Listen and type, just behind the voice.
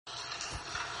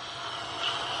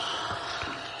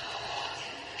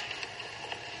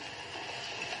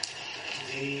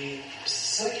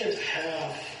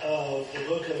the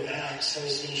book of Acts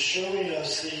has been showing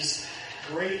us these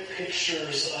great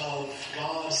pictures of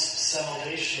God's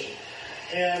salvation.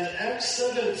 And Acts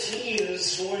 17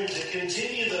 is going to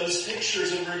continue those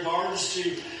pictures in regards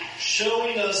to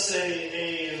showing us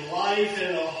a life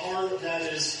and a heart that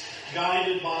is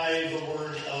guided by the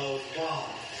Word of God.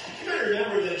 You might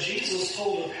remember that Jesus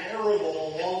told a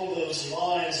parable along those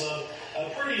lines, a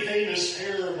pretty famous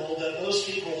parable that most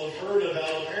people have heard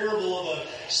about, a parable of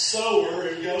a sower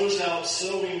who goes out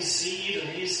sowing seed, and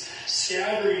he's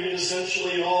scattering it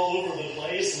essentially all over the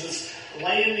place, and it's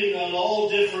landing on all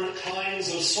different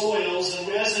kinds of soils. And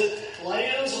as it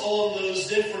lands on those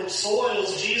different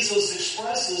soils, Jesus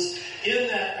expresses in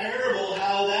that parable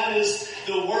how that is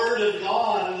the Word of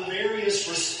God and the various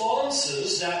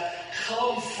responses that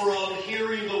come from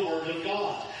hearing the Word of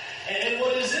God. And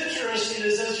what is interesting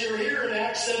is as you're here in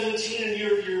Acts 17 and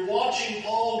you're watching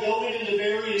Paul going into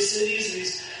various cities and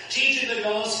he's teaching the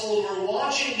gospel, and we're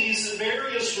watching these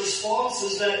various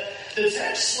responses, that the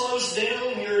text slows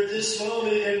down here at this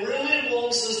moment and really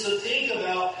wants us to think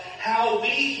about how we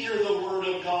hear the Word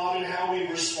of God and how we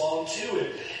respond to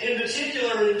it. In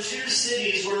particular, in two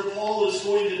cities where Paul is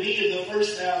going to be in the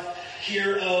first half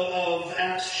here of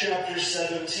Acts chapter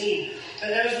 17.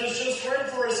 And as was just read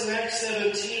for us in Acts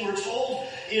 17, we're told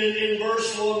in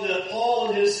verse 1 that Paul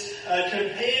and his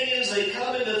companions, they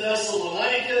come into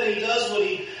Thessalonica. He does what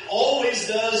he always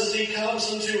does as he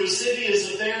comes into a city, as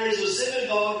if there is a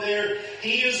synagogue there.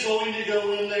 He is going to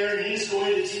go in there and he's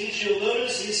going to teach. You'll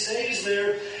notice he stays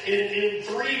there in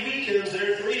 3 weekends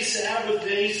there, 3 Sabbath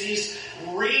days. He's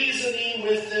reasoning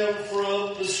with them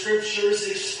from the Scriptures,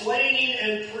 explaining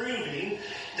and proving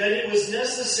that it was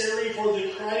necessary for the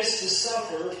Christ to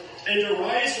suffer and to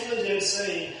rise from the dead,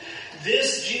 saying,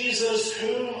 "This Jesus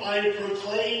whom I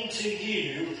proclaim to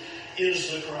you is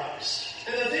the Christ."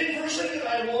 And I think first thing that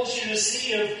I want you to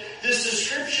see of this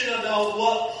description about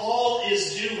what Paul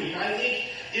is doing, I think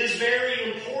is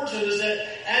very important, is that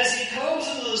as he comes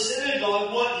into the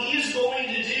synagogue, what he's going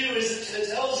to do is it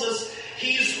tells us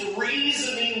he's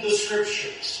reasoning the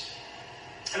Scriptures.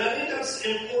 And I think that's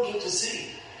important to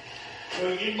see.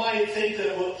 You might think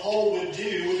that what Paul would do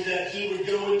is that he would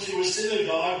go into a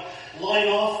synagogue, line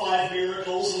off 5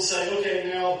 miracles, and say,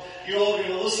 okay, now you're all going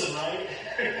to listen, right?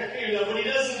 But he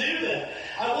doesn't do that.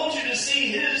 I want you to see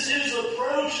his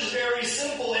approach is very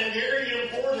simple and very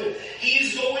important.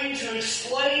 He's going to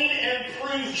explain and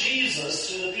prove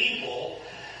Jesus to the people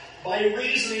by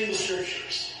reasoning the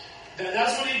Scriptures.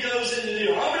 That's what he goes in to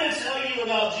do. I'm going to tell you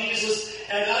about Jesus,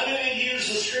 and I'm going to use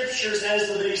the Scriptures as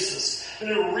the basis. I'm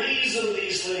going to reason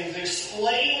these things,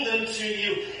 explain them to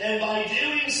you, and by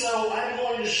doing so, I'm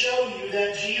going to show you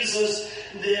that Jesus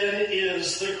then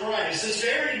is the Christ. It's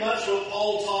very much what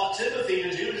Paul taught Timothy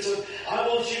to do. He said, I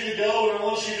want you to go and I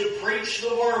want you to preach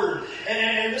the Word.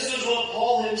 And this is what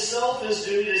Paul himself is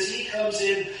doing as he comes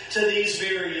in to these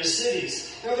various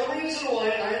cities. Now, the reason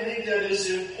why I think that is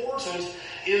important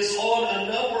is on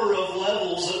a number of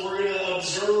levels that we're going to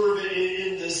observe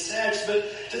in this text. But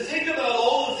to think about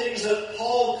all the things that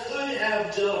Paul could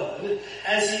have done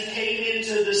as he came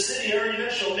into the city. I already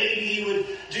mentioned maybe he would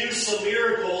do some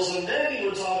miracles and then he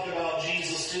would talk about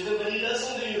Jesus to them, but he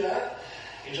doesn't do that.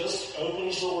 He just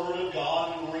opens the Word of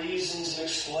God and reasons and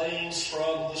explains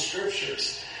from the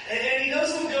Scriptures. And he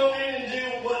doesn't go in and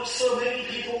do what so many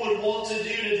people would want to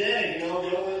do today. Go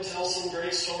in and tell some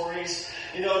great stories.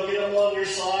 Get them on your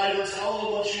side or tell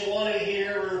them what you want to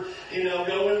hear. Or,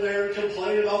 go in there and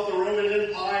complain about the Roman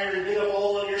Empire and get them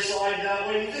all on your side that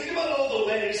way. You think about all the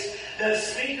ways that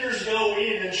speakers go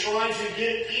in and try to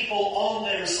get people on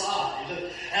their side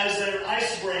as their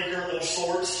icebreaker of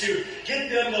sorts to get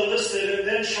them to listen and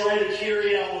then try to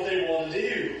carry out what they want to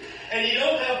do. And you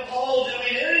don't have Paul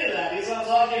doing any of that. He's not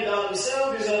talking about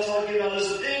himself. He's not talking about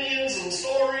his opinions and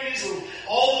stories and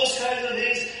all those kinds of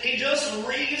things. He just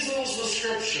reasons the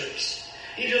Scriptures.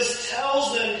 He just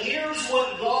tells them, here's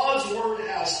what God's Word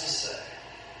has to say.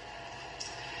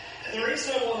 And the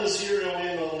reason I want to zero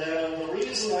in on that, and the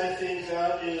reason I think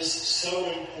that is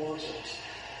so important,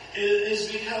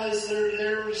 is because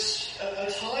there's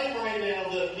a time right now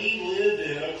that we live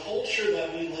in, a culture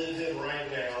that we live in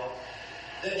right now,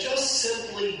 that just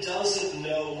simply doesn't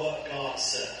know what God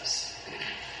says.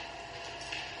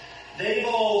 They've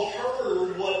all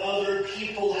heard what other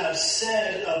people have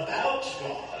said about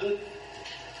God,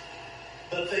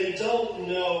 but they don't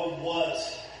know what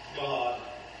God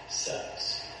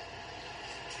says.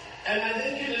 And I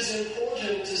think it is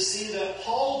important to see that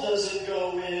Paul doesn't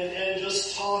go in and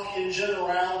just talk in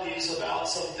generalities about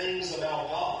some things about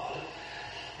God,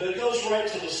 but it goes right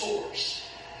to the source.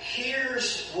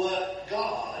 here's what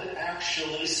God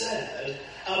actually said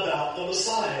about the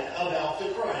Messiah, about the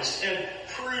Christ, and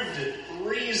proved it,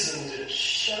 reasoned it,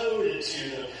 showed it to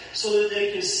them so that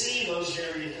they could see those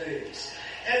very things.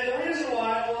 And the reason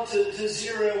why I want to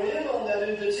zero in on that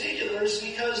in particular is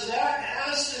because that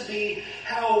has to be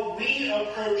how we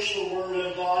approach the Word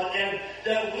of God, and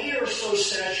that we are so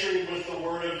saturated with the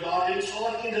Word of God and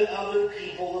talking to other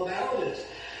people about it.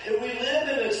 And we live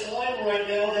in a time right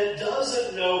now that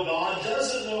doesn't know God,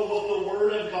 doesn't know what the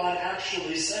Word of God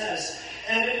actually says.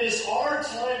 And it is our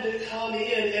time to come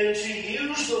in and to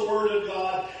use the Word of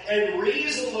God and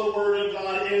reason the Word of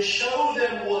God and show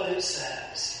them what it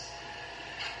says.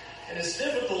 And it's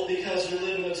difficult because we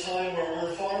live in a time where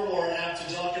we're far more apt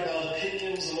to talk about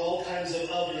opinions and all kinds of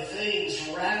other things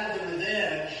rather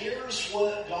than here's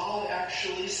what God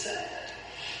actually said.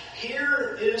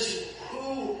 Here is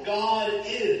who God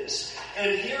is.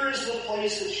 And here is the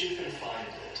place that you can find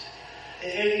it.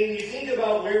 And you think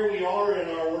about where we are in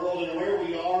our world and where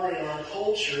we are in our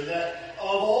culture, that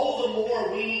of all the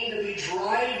more we need to be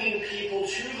driving people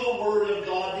to the Word of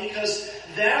God, because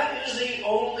that is the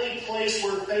only place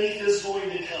where faith is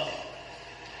going to come.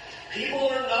 People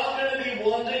are not going to be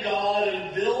won to God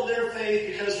and build their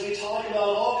faith because we talk about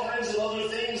all kinds of other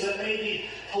things that may be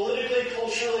politically,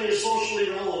 culturally, or socially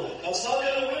relevant. That's not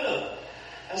going to win them.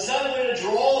 That's not going to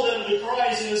draw them to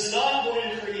Christ, and it's not going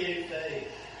to create faith.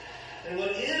 And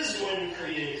what is going to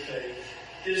create faith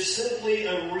is simply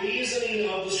a reasoning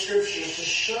of the Scriptures to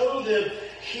show them,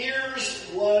 here's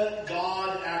what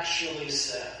God actually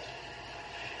said.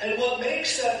 And what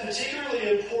makes that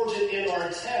particularly important in our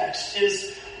text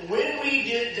is when we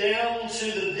get down to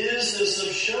the business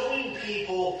of showing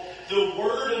people the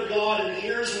Word of God and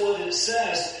here's what it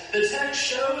says, the text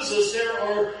shows us there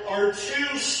are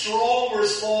two strong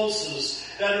responses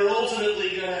that are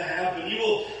ultimately going to happen. You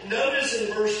will notice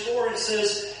in verse 4 it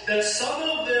says that some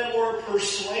of them were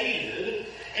persuaded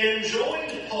and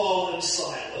joined Paul and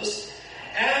Silas,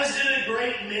 as did a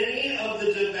great many of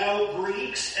the devout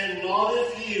Greeks and not a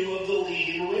few of the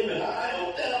leading women. I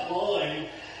hope that line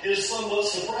is somewhat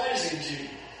surprising to you.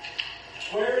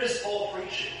 Where is Paul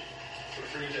preaching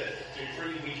for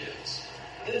 3 weekends?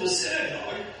 In the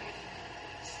synagogue.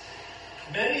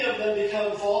 Many of them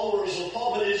become followers of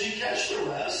Paul, but did you catch the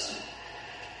rest?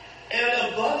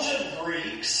 And a bunch of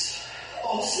Greeks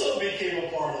also became a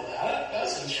part of that.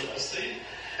 That's interesting.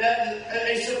 That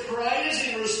a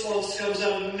surprising response comes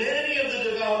out of many of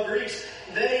the devout Greeks.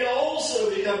 They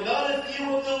also become, not a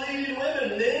few of the leading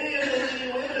women, many of the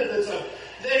leading women at the time,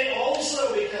 they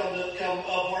also become a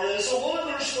part of that. So one of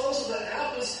the responses that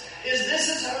happens is this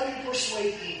is how you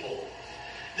persuade people.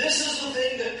 This is the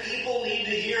thing that people need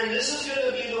to hear, and this is going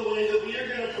to be the way that we are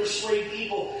going to persuade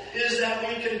people, is that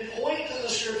we can point to the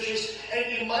Scriptures,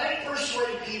 and you might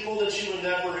persuade people that you would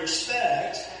never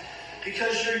expect,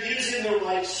 because you're using the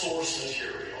right source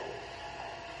material.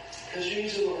 Because you're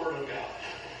using the Word of God.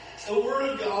 The Word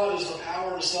of God is the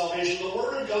power of salvation. The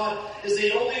Word of God is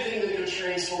the only thing that can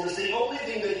transform. It's the only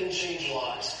thing that can change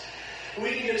lives.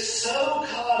 We can get so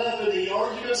caught up in the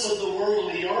arguments of the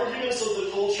world, the arguments of the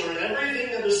culture, and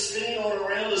everything that is spinning on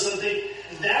around us, and think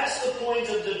that's the point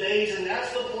of debate and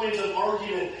that's the point of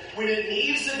argument, when it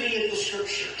needs to be in the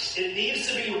Scriptures. It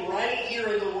needs to be right here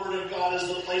in the Word of God as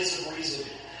the place of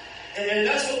reasoning. And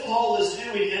that's what Paul is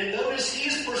doing. And notice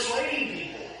he's persuading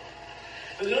people.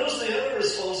 But notice the other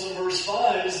response in verse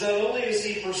 5 is not only is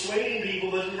he persuading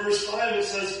people, but in verse 5 it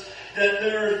says that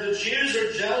the Jews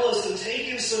are jealous, and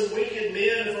taking some wicked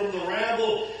men from the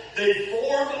rabble, they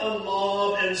form a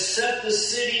mob and set the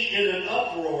city in an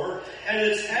uproar and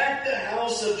attack the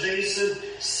house of Jason,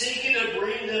 seeking to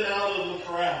bring them out of the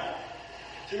crowd.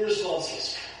 2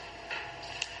 responses.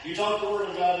 You talk the Word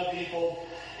of God to people,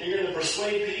 you're going to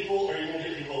persuade people, or you're going to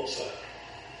get people upset.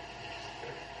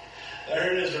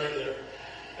 There it is right there.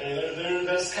 And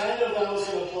that's kind of how it's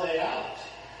going to play out.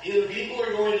 Either people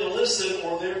are going to listen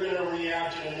or they're going to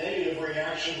react in a negative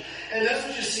reaction. And that's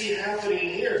what you see happening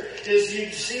here, is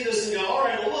you see this and go, all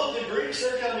right, well, look, the Greeks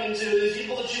are coming to, the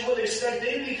people that you wouldn't expect,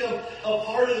 they become a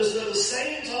part of this. But at the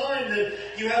same time that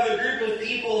you have a group of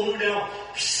people who now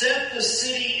set the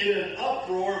city in an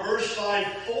uproar, verse 5,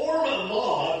 form a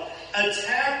mob,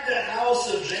 attack the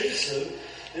house of Jason.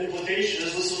 The implication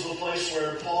is this is the place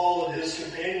where Paul and his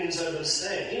companions have been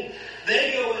staying.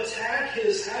 They go attack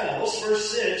his house,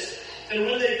 verse 6, and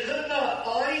when they could not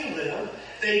find them,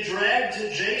 they dragged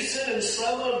Jason and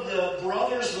some of the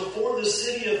brothers before the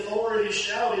city authorities,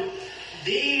 shouting,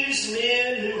 these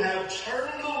men who have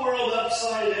turned the world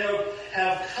upside down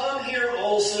have come here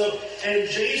also, and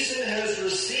Jason has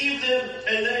received them,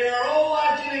 and they are all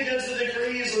acting against the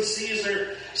decrees of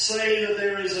Caesar, saying that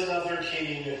there is another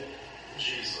king,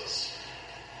 Jesus.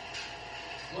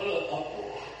 What an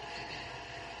uproar.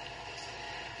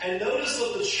 And notice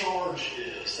what the charge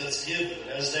is that's given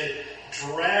as they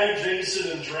drag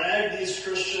Jason and drag these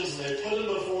Christians and they put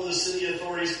them before the city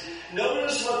authorities.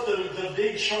 Notice what the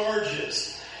big charge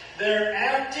is. They're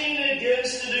acting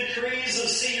against the decrees of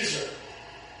Caesar.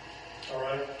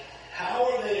 Alright?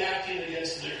 How are they acting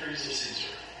against the decrees of Caesar?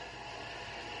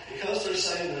 Because they're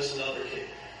saying there's another king.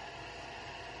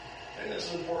 I think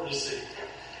that's important to see.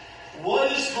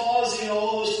 What is causing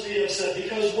all this to be upset?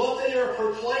 Because what they are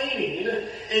proclaiming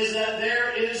is that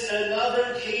there is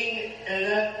another king, and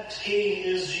that king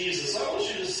is Jesus. I want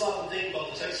you to stop and think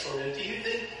about the text for a minute. Do you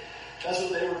think that's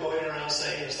what they were going around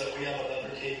saying, is that we have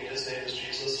another king and his name is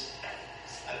Jesus?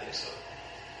 I think so.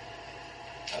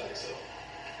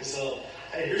 And so,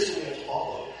 hey, here's what we have to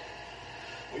follow.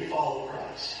 We follow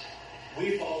Christ.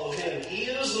 We follow him. He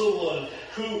is the one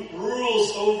who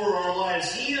rules over our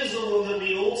lives. He is the one that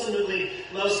we ultimately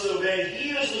must obey. He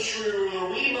is the true ruler.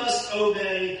 We must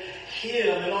obey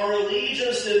him. And our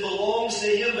allegiance then belongs to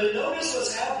him. But notice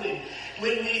what's happening.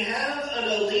 When we have an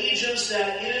allegiance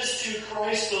that is to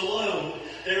Christ alone,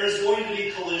 there is going to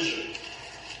be collision.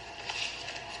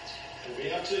 And we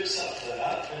have to accept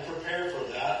that and prepare for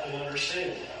that and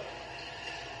understand that.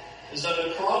 Is that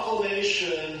a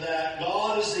proclamation that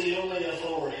God is the only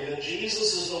authority, that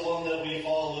Jesus is the one that we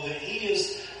follow, that he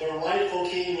is the rightful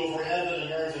king over heaven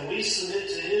and earth, and we submit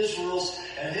to his rules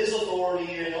and his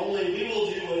authority, and only we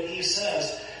will do what he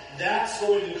says. That's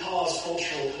going to cause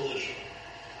cultural collision.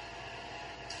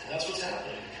 And that's what's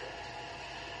happening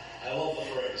here. I love the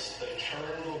phrase, they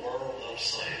turn the world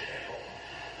upside down.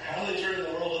 How do they turn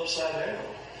the world upside down?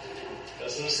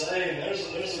 Because they're saying,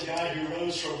 there's a guy who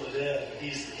rose from the dead, and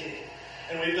he's the king.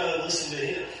 And we've got to listen to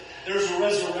him. There's a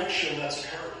resurrection that's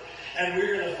occurred. And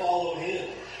we're going to follow him.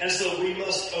 And so we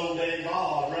must obey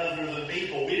God rather than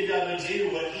people. We've got to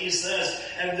do what he says.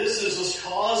 And this is just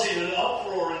causing an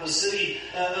uproar in the city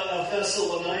of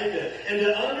Thessalonica. And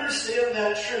to understand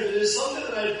that truth, it is something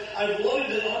that I've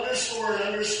wanted to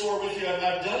underscore with you.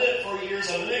 I've done it for years.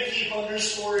 I'm going to keep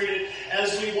underscoring it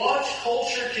as we watch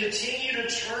culture continue to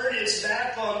turn its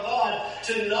back on God,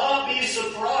 to not be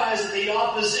surprised at the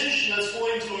opposition that's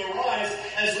going to arise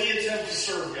as we attempt to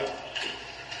serve God.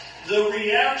 The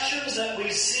reactions that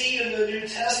we see in the New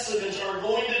Testament are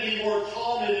going to be more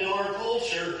common in our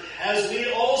culture as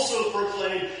we also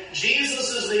proclaim Jesus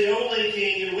is the only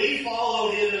king and we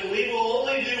follow him and we will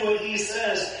only do what he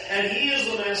says and he is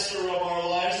the master of our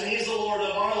lives and he's the Lord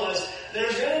of our lives.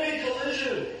 There's going to be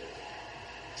collision.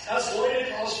 That's going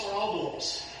to cause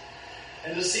problems.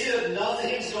 And to see that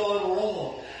nothing's gone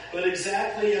wrong, but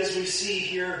exactly as we see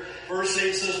here, verse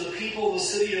 8 says, the people of the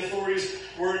city authorities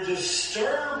were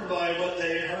disturbed by what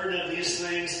they heard of these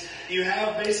things. You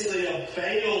have basically a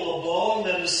bail, a bond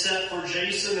that is set for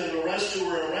Jason and the rest who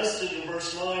were arrested in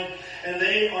verse 9, and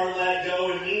they are let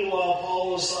go. And meanwhile,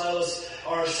 Paul and Silas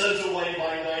are sent away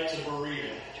by night to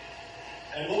Berea.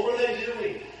 And what were they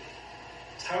doing?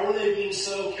 How were they being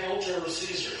so counter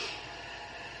Caesar?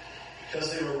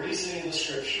 Because they were reasoning the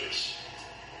scriptures,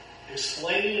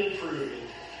 explaining and proving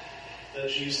that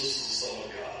Jesus is the Son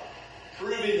of God,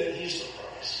 proving that he's the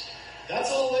Christ.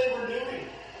 That's all they were doing.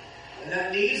 And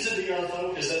that needs to be our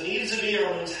focus. That needs to be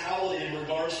our mentality in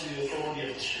regards to the authority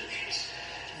of the scriptures.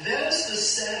 That is the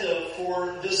setup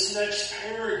for this next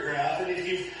paragraph. And if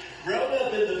you've grown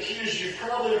up in the pews, you've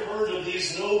probably heard of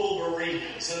these noble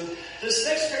Bereans. And this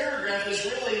next paragraph is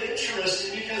really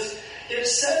interesting because it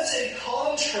sets a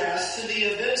contrast to the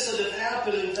events that have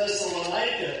happened in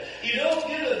Thessalonica. You don't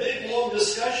get a big, long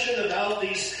discussion about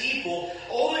these people.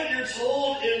 All that you're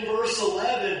told in verse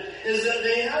 11 is that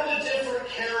they have a different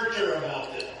character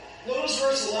about them. Notice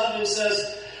verse 11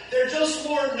 says, they're just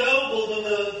more noble than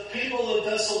the people of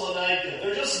Thessalonica.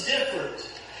 They're just different.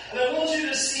 And I want you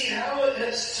to see how it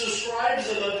describes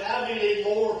them of having a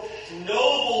more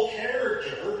noble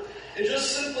character. It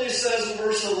just simply says in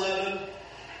verse 11,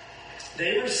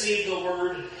 they received the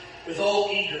word with all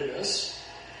eagerness,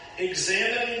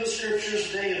 examining the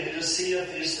scriptures daily to see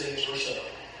if these things were so.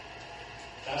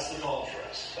 That's the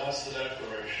contrast. That's the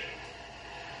declaration.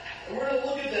 And we're going to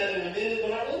look at that in a minute,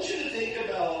 but I want you to think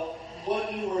about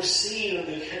what you are seeing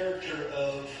in the character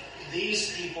of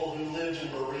these people who lived in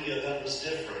Berea that was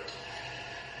different.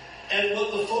 And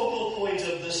what the focal point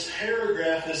of this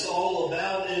paragraph is all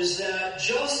about is that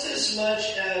just as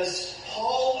much as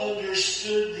Paul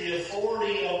understood the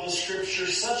authority of the scripture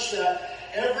such that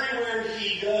everywhere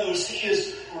he goes, he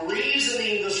is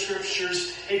reasoning the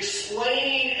Scriptures,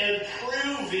 explaining and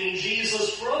proving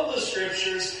Jesus from the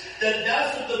Scriptures.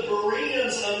 That's what the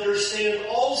Bereans understand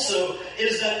also,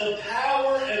 is that the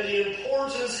power and the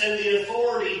importance and the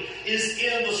authority is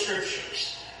in the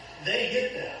Scriptures. They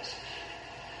get that.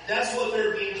 That's what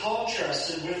they're being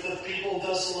contrasted with the people in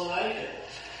Thessalonica.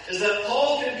 Is that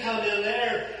Paul can come in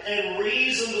there and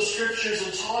reason the Scriptures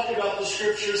and talk about the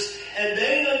Scriptures, and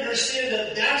they understand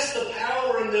that that's the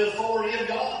power and the authority of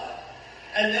God.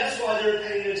 And that's why they're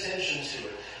paying attention to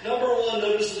it. Number one,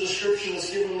 notice the description that's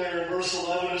given there in verse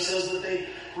 11. It says that they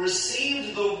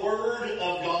received the Word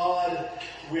of God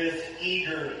with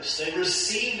eagerness. They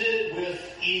received it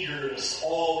with eagerness,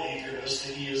 all eagerness,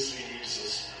 the ESV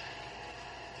uses.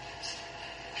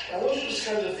 I want you to just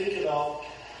kind of think about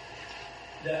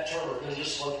that term and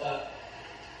just let that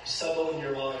settle in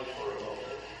your mind for a moment.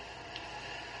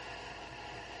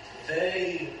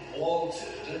 They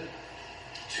wanted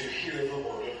to hear the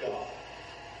Word of God.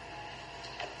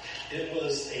 It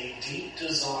was a deep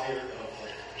desire of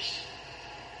theirs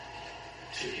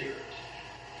to hear it.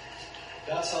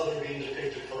 That's how they're being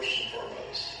depicted first and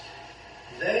foremost.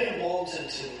 They wanted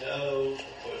to know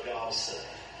what God said.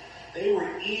 They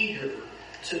were eager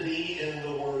to be in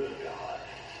the Word of God.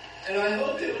 And I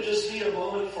hope it would just be a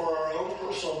moment for our own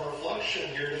personal reflection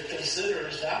here to consider,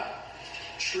 is that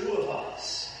true of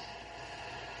us?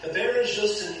 That there is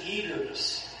just an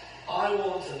eagerness. I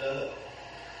want to know.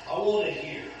 I want to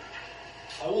hear.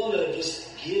 I want to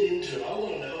just get into it. I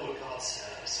want to know what God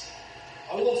says.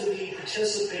 I want to be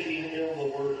participating in the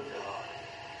Word of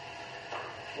God.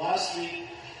 Last week,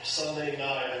 Sunday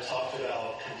night, I talked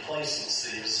about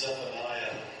complacency.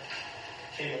 Zephaniah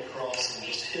came across and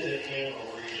just hit a hammer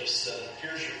where he just said,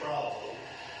 here's your problem.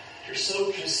 You're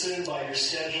so consumed by your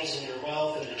schedules and your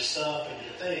wealth and your stuff and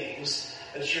your things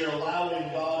that you're allowing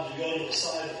God to go to the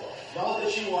sideline. Not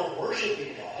that you aren't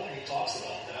worshiping God. He talks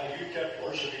about that. You kept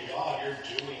worshiping God.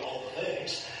 You're doing all the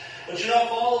things. But you're not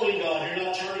following God. You're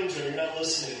not turning to Him. You're not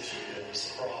listening to Him is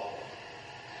the problem.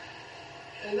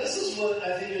 And this is what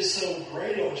I think is so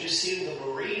great about what you see in the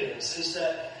Bereans, is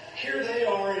that here they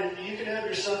are, and you can have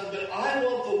your stuff, but I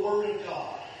want the Word of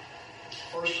God,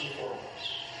 first and foremost.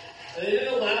 And they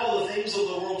didn't allow the things of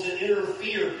the world to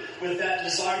interfere with that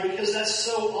desire, because that's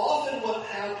so often what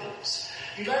happens.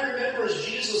 You might remember as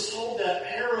Jesus told that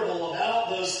parable about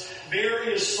those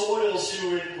various soils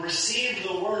who had received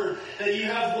the Word, that you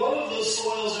have one of those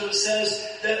soils where it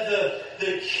says that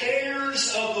the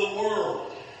cares of the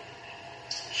world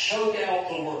choke out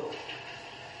the Word.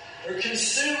 They're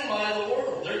consumed by the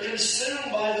world. They're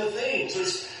consumed by the things.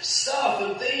 There's stuff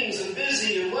and things and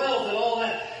busy and wealth and all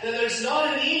that. And there's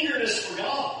not an eagerness for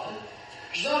God.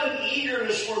 There's not an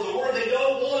eagerness for the Word. They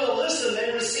don't want to listen.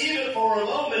 They receive it for a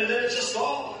moment and then it's just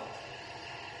gone.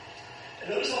 And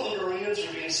notice how the Bereans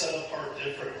are being set apart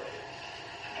differently.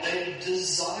 They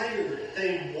desire it.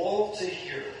 They want to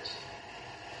hear it.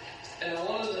 And I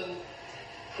want to then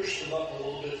push the button a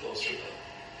little bit closer though.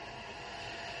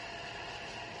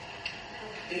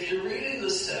 If you're reading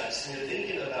this text and you're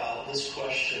thinking about this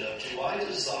question of, do I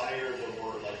desire the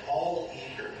Word, like all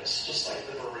eagerness, just like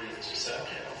the Bereans, you say,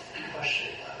 okay, I'm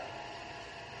questioning that.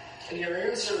 And your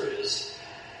answer is,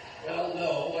 well,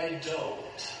 no, I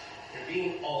don't. You're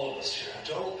being honest here. I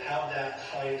don't have that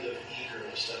kind of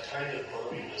eagerness, that kind of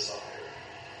burning desire.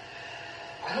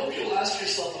 I hope you'll ask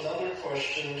yourself another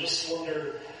question and just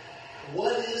wonder,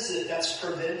 what is it that's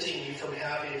preventing you from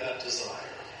having that desire?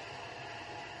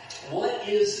 What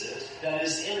is it that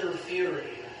is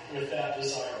interfering with that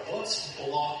desire? What's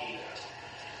blocking it?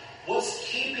 What's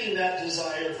keeping that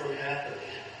desire from happening?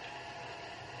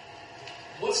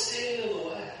 What's standing in the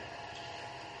way?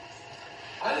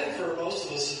 I think for most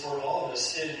of us, if we're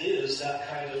honest, it is that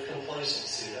kind of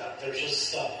complacency, that there's just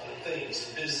stuff and things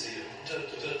and busy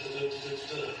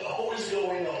and always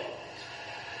going on.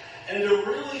 And to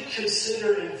really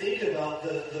consider and think about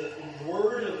the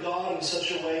Word of God in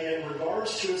such a way in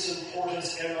regards to its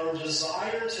importance and our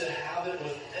desire to have it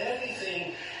with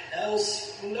anything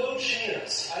else, no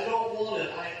chance. I don't want it.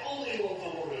 I only want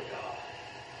the Word of God.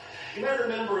 You might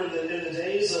remember in the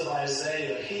days of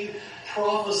Isaiah, he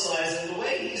prophesies, and the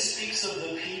way he speaks of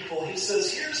the people, he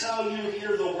says, here's how you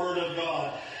hear the Word of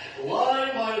God.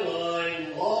 Line by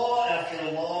line, law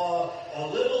after law, a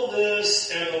little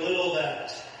this and a little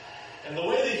that. And the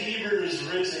way the Hebrew is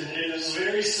written, it is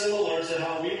very similar to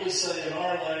how we would say in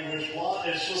our language, blah,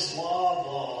 it's just blah,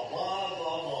 blah, blah,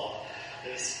 blah, blah.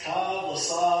 It's kav,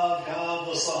 lasav, kav,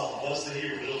 lasav. That's the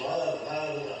Hebrew. Just blah,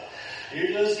 blah, blah. You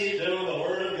just keep doing the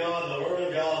Word of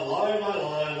God, line by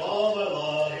line, law by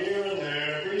law, here and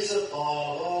there, precept,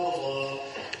 blah, blah, blah.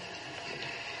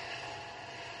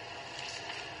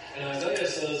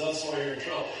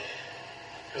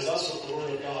 Because that's what the Word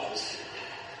of God is to you.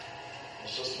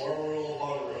 It's just more rule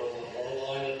upon rule, and more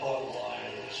line upon line,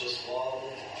 and it's just blah, blah, blah.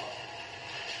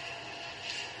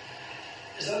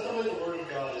 Is that the way the Word of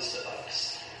God is to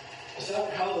us? Is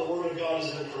that how the Word of God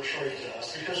has been portrayed to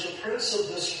us? Because the prince of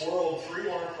this world, through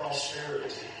our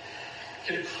prosperity,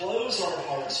 can close our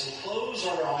hearts and close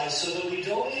our eyes so that we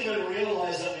don't even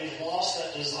realize that we've lost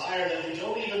that desire, that we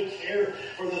don't even care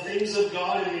for the things of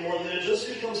God anymore, that it just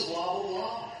becomes blah, blah,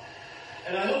 blah.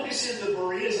 And I hope you see the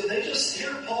Bereans, that they just,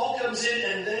 here Paul comes in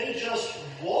and they just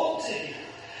want to hear.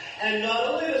 And not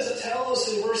only does it tell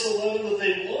us in verse 11 that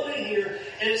they want to hear,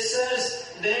 it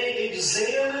says they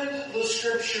examined the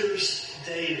Scriptures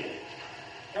daily.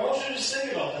 Now I want you to just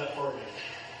think about that for a minute.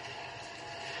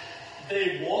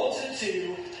 They wanted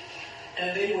to,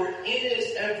 and they were in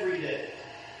it every day.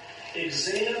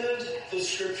 Examined the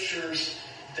Scriptures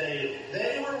daily.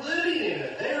 They were living in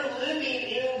it. They were living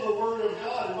in the Word of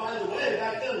God. And by the way,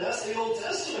 back then, that's the Old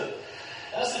Testament.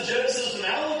 That's the Genesis and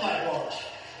Malachi part.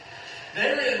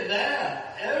 They're in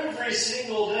that every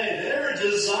single day. They're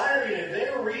desiring it.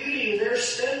 They're reading. They're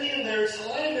spending their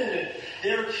time in it.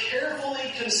 They're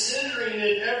carefully considering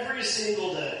it every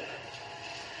single day.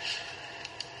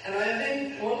 And I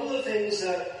think one of the things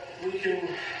that we can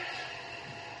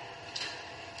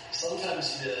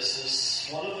sometimes miss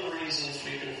is one of the reasons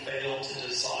we can fail to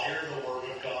desire the Word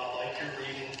of God, like you're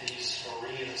reading these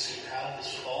Bereans who have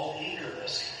this with all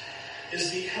eagerness,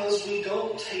 is because we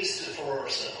don't taste it for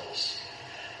ourselves.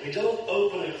 We don't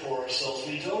open it for ourselves.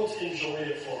 We don't enjoy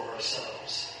it for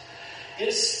ourselves.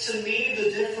 It's, to me,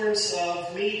 the difference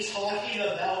of me talking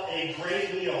about a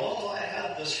great meal. Oh, I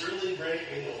had this really great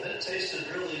meal, and it tasted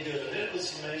really good, and it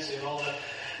was amazing, and all that.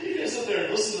 You can sit there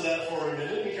and listen to that for a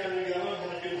minute, and kind of go, oh,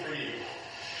 not good for you.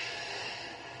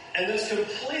 And that's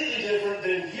completely different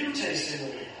than you tasting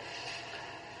the meal.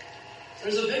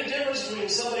 There's a big difference between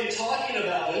somebody talking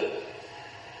about it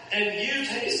and you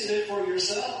tasting it for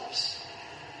yourselves.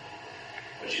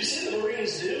 What you see the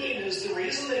Bereans doing is the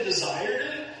reason they desired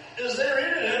it is they're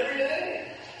in it every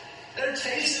day. They're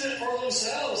tasting it for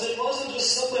themselves. It wasn't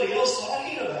just somebody else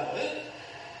talking about it.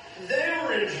 They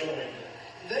were enjoying it.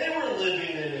 They were living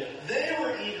in it. They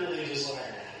were eagerly desiring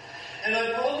it. And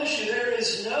I promise you, there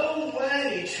is no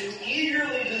way to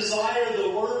eagerly desire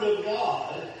the Word of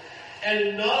God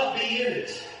and not be in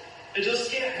it. It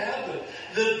just can't happen.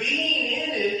 The being in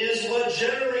it is what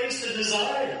generates the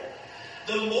desire.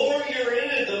 The more you're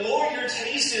in it, the more you're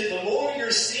tasting, the more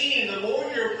you're seeing, the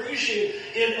more you're appreciating,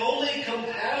 it only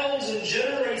compounds and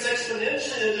generates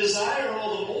exponentially the desire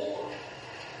all the more.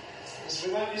 So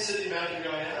we might be sitting back and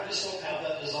going, I just don't have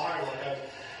that desire like I'm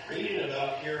reading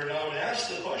about here. And I would ask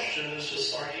the question is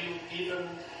just, are you even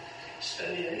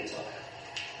spending any time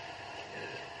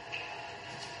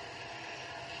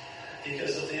in it?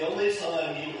 Because if the only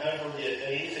time you ever get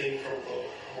anything from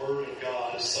the Word of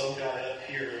God is some guy up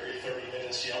here every 30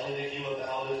 minutes yelling at you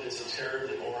about it, it's a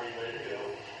terribly boring way to go.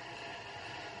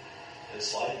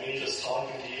 It's like me just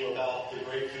talking to you about the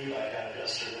great food I had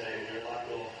yesterday, and you're like,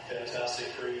 well, fantastic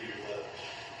for you, but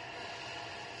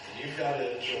you've got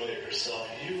to enjoy it yourself.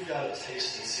 You've got to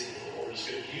taste and see that the Lord is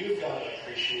good. You've got to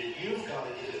appreciate it. You've got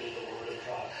to get into the Word of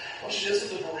God. What you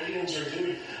just what the Bereans are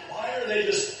doing, why are they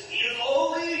just in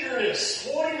all eagerness,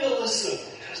 wanting to listen?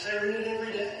 Because they're in it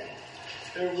every day.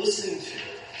 They're listening to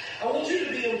it. I want you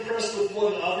to be impressed with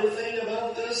one other thing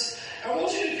about this. I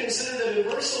want you to consider that in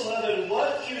verse 11,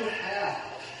 what you have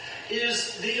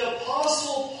is the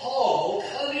Apostle Paul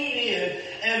coming in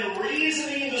and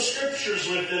reasoning the Scriptures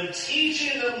with them,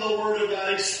 teaching them the Word of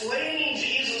God, explaining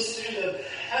Jesus to them.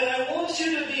 And I want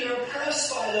you to be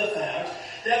impressed by the fact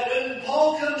that when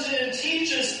Paul comes in and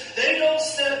teaches, they don't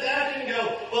step back and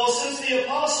go, well, since the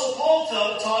Apostle Paul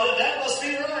taught it, that must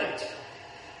be right.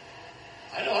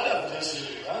 I know I'd have a tendency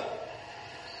to do that.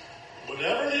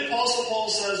 Whatever the Apostle Paul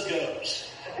says goes.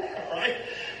 Right?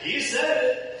 He said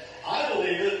it. I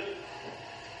believe it.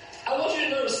 I want you to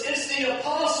notice, it's the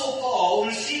Apostle Paul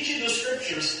who's teaching the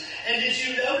Scriptures. And did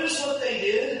you notice what they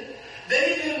did?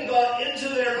 They then got into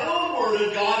their own Word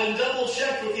of God and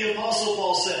double-checked what the Apostle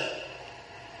Paul said.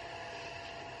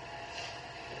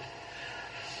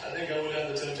 I think I would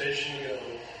have the temptation to go,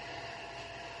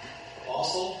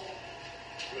 Apostle?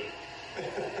 Good.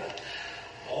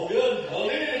 All good. I don't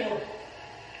need it anymore.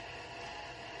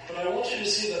 But I want you to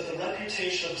see that the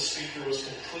reputation of the speaker was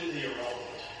completely irrelevant.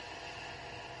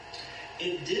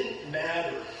 It didn't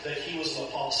matter that he was an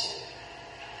apostle.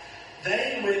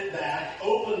 They went back,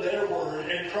 opened their word,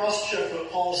 and cross-checked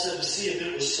what Paul said to see if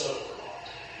it was so or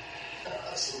not.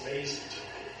 That's amazing to me.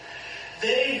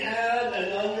 They had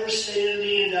an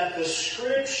understanding that the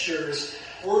Scriptures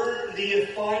were the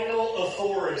final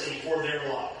authority for their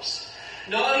lives.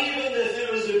 Not even if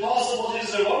it was impossible to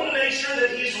say, I'm going to make sure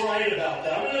that he's right about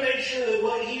that. I'm going to make sure that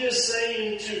what he is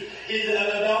saying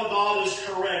about God is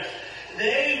correct.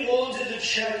 They wanted to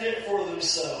check it for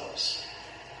themselves.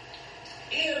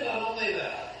 And not only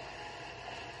that,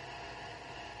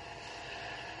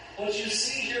 what you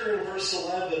see here in verse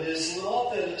 11 is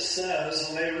not that it says,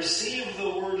 and they received the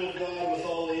word of God with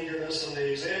all eagerness, and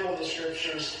they examined the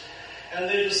scriptures, and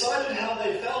they decided how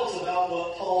they felt about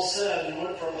what Paul said and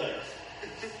went from there.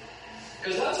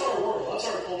 Because that's our world, that's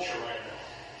our culture right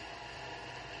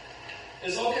now.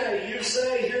 Is okay, you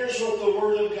say, here's what the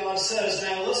Word of God says.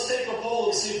 Now let's take a poll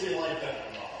and see if we like that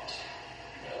or not.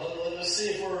 Let's see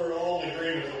if we're all in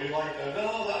agreement that we like that.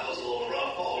 No, that was a little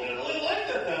rough, Paul. We didn't really like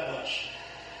that much.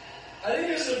 I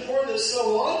think it's important that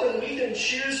so often we can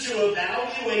choose to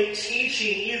evaluate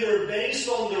teaching either based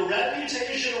on the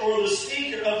reputation or the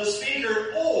speaker,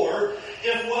 or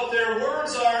if what their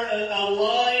words are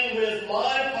align with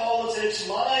my politics,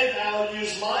 my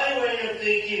values, my way of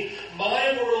thinking,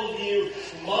 my worldview,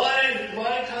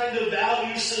 my kind of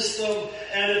value system,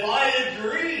 and if I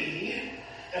agree,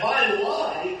 if I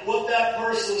like what that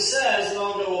person says, then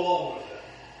I'll go along with it.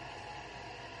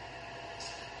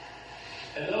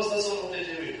 And notice that's not what they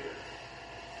do either.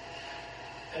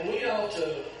 And we ought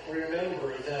to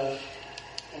remember that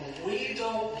we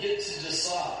don't get to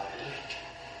decide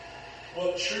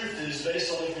what truth is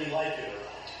based on if we like it or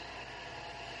not.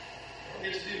 We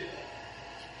don't get to do that.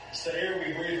 It's the air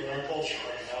we breathe in our culture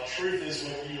right now. Truth is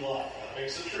what you like. That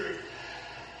makes it true.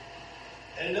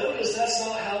 And notice that's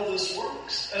not how this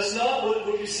works. That's not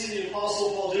what you see the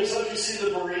Apostle Paul do. It's not what you see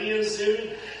the Bereans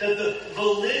do. That the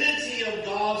validity of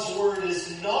God's Word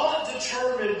is not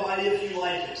determined by if you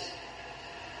like it.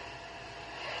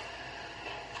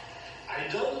 I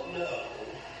don't know.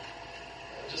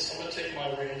 I'm going to take my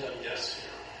random guess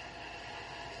here.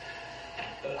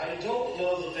 But I don't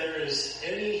know that there is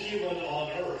any human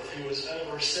on earth who has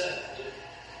ever said,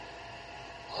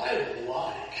 I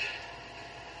like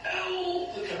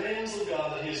all the commands of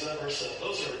God that he's ever said.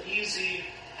 Those are easy,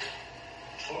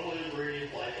 totally agree,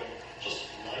 like them, just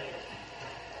like them.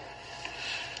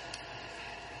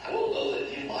 I don't know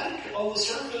that you like, on the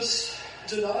surface,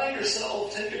 deny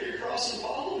yourself, take up your cross and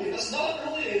follow me. That's not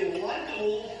really a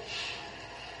likable.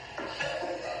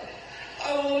 I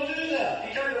don't want to do that.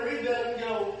 You kind of read that and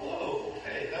go, whoa,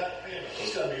 hey,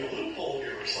 there's got to be a loophole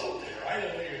here or something, right? I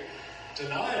mean,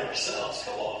 deny ourselves.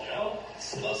 Come on, Joe.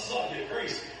 Let's not get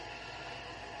crazy.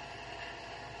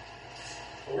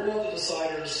 But we're not the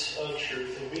deciders of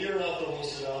truth, and we are not the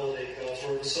ones to validate God's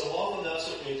Word. And so often that's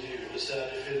what we do, is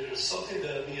that if it is something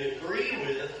that we agree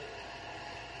with,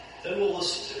 then we'll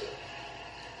listen to it.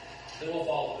 Then we'll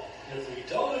follow it. And if we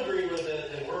don't agree with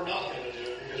it, then we're not going to do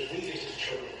it because we get to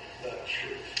determine that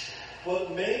truth.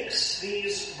 What makes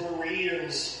these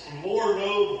Bereans more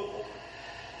noble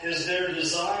is their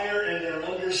desire and their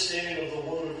understanding of the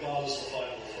Word of God as the final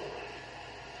authority.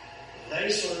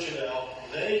 They search it out,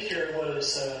 they care what it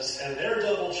says, and they're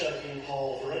double-checking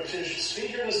Paul. The repetition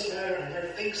speaker doesn't matter, and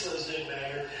their think says didn't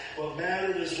matter. What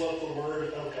mattered is what the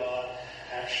Word of God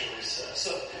actually says.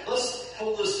 So let's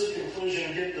pull this to conclusion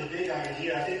and get the big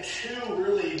idea. I think two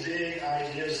really big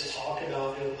ideas to talk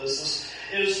about in this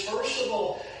is first of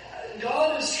all,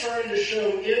 God is trying to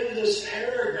show in this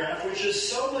paragraph, which is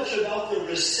so much about the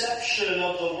reception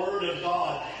of the Word of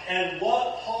God and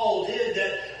what Paul did,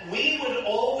 that we would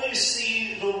always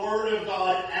see the Word of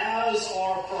God as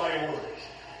our priority.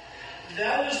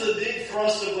 That is the big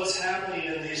thrust of what's happening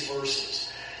in these verses.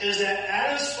 Is that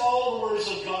as followers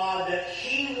of God, that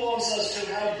He wants us to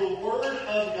have the Word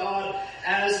of God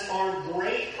as our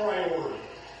great priority.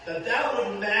 That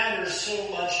would matter so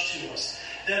much to us.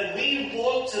 That we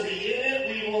want to be in it,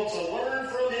 we want to learn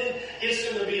from it, it's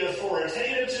going to be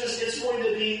authoritative to us, it's going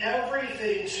to be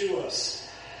everything to us.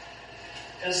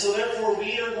 And so therefore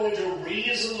we are going to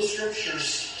reason the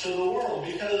Scriptures to the world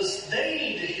because they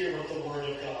need to hear what the Word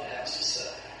of God has to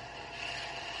say.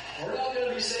 We're not going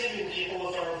to be saving people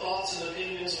with our thoughts and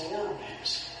opinions and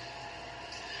worldviews.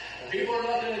 And people are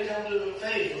not going to come to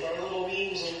faith with our little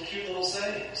memes and cute little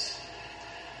sayings.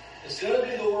 It's going to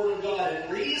be the Word of God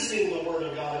and reasoning the Word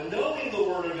of God and knowing the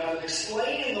Word of God and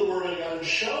explaining the Word of God and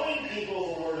showing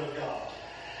people the Word of God.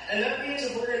 And that means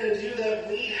if we're going to do that,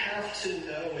 we have to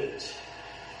know it.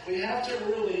 We have to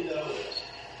really know it.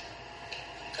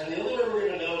 And the only way we're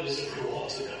going to know it is if we want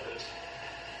to know it.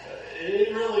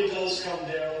 It really does come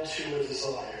down to a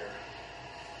desire.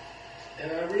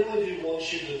 And I really do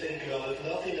want you to think about it. If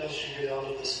nothing else you get out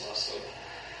of this lesson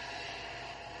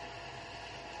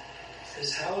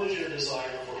is how is your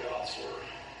desire for God's Word?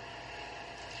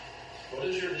 What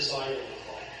does your desire look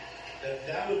like?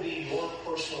 That would be your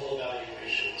personal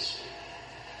evaluation this week.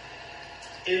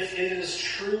 If it is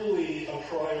truly a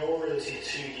priority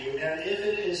to you, and if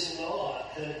it is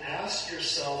not, then ask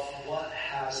yourself what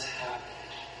has happened.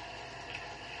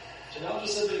 So not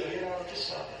just simply go, just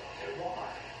stop it. Okay, why?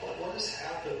 What has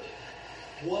happened?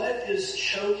 What is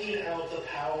choking out the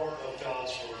power of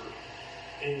God's Word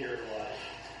in your life?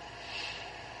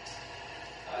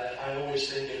 I always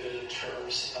think of it in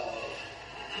terms of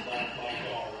my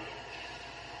yard.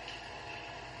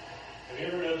 Have you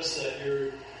ever noticed that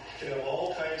you have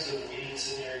all kinds of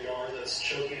weeds in your yard that's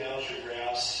choking out your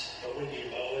grass, but when you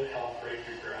mow it, how great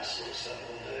your grass looks that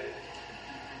one day?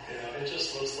 It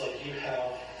just looks like you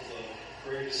have the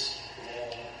greatest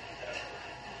lawn ever.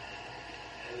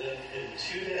 And then in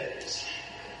 2 days,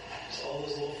 there's all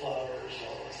those little flowers,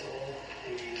 all those little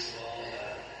weeds and all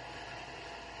that.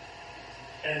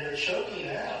 And they're choking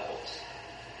out.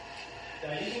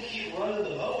 Now you can keep running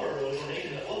the mower over,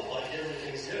 making it look like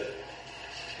everything's good.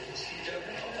 You just keep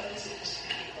joking, this is just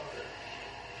better.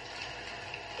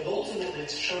 But ultimately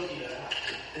it's choking it out.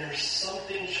 There's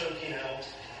something choking out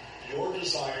your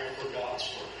desire for God's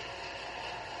Word.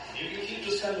 You can keep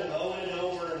just kind of mowing it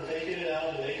over and baking it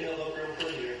out and making it look real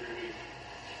pretty every week.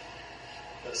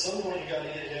 But at some point you got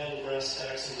to get down to brass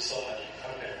tacks and decide,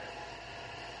 okay,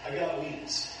 I got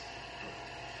weeds.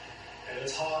 And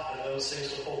it's hot, and those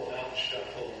things to pull them out, but you got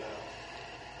to pull them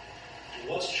out.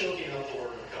 What's choking out the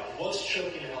Word of God? What's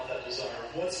choking out that desire?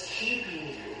 What's keeping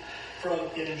you from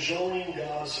enjoying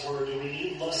God's Word? Do we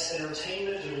need less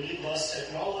entertainment? Do we need less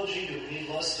technology? Do we need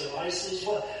less devices?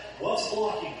 What's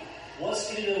blocking?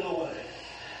 What's getting in the way?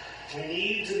 We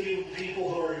need to be people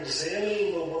who are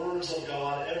examining the words of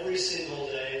God every single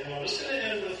day. And I'm just going to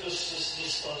end with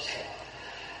this thought.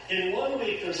 In 1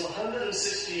 week, there's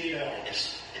 168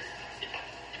 hours.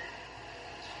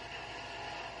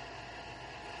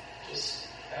 Just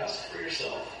ask for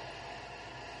yourself,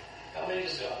 how many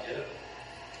does God get?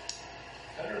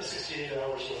 168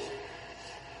 hours a week.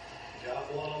 You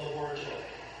got one on the board today.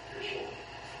 Here's one.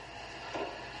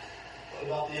 What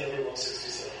about the other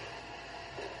 167?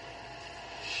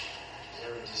 Is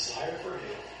there a desire for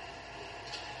Him?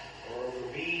 Or are the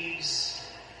weeds,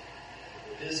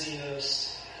 the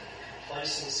busyness, and the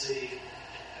complacency,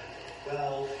 and the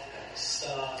wealth, and the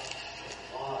stuff,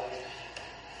 and life,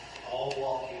 all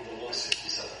blocking the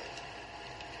 167?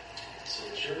 So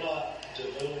that you're not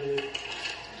devoted,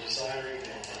 desiring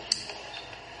Him like you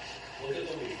want. Look at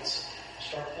the weeds.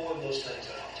 Start pulling those things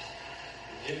out.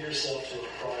 Give yourself to a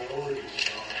priority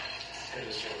to God and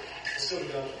His Word. Let's go to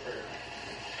God in prayer.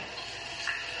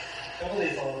 Heavenly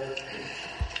Father,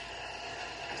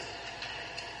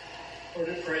 Lord,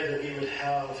 I pray that we would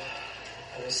have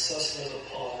an assessment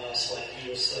upon us like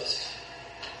you assessed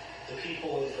the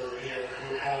people in Berea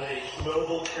who had a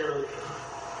noble character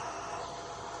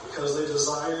because they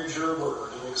desired your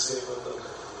Word and examined them.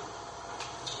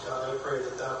 God, I pray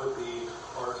that that would be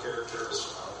our character as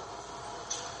well.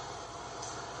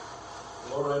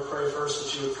 Lord, I pray first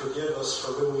that you would forgive us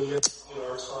for when we get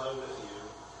our time with you.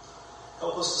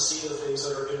 Help us to see the things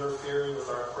that are interfering with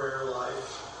our prayer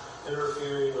life,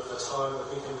 interfering with the time that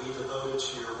we can be devoted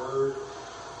to your Word,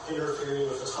 interfering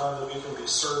with the time that we can be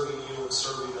serving you and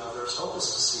serving others. Help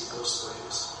us to see those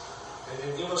things.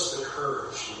 And give us the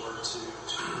courage, Lord, to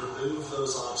remove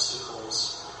those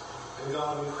obstacles. And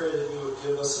God, we pray that you would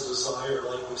give us a desire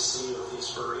like we see with these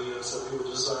Bereans, that we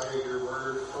would desire your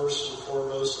Word first and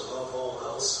foremost above all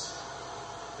else.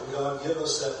 And God, give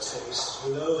us that taste.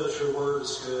 We know that your Word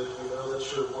is good. We know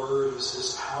that your Word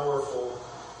is powerful.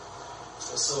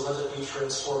 And so let it be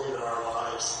transforming in our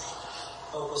lives.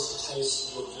 Help us to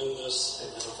taste your goodness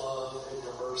and your love and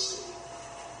your mercy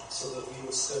so that we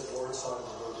would spend more time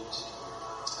devoted to you.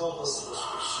 Help us in this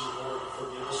pursuit, Lord.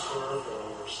 Forgive us for our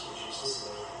failures.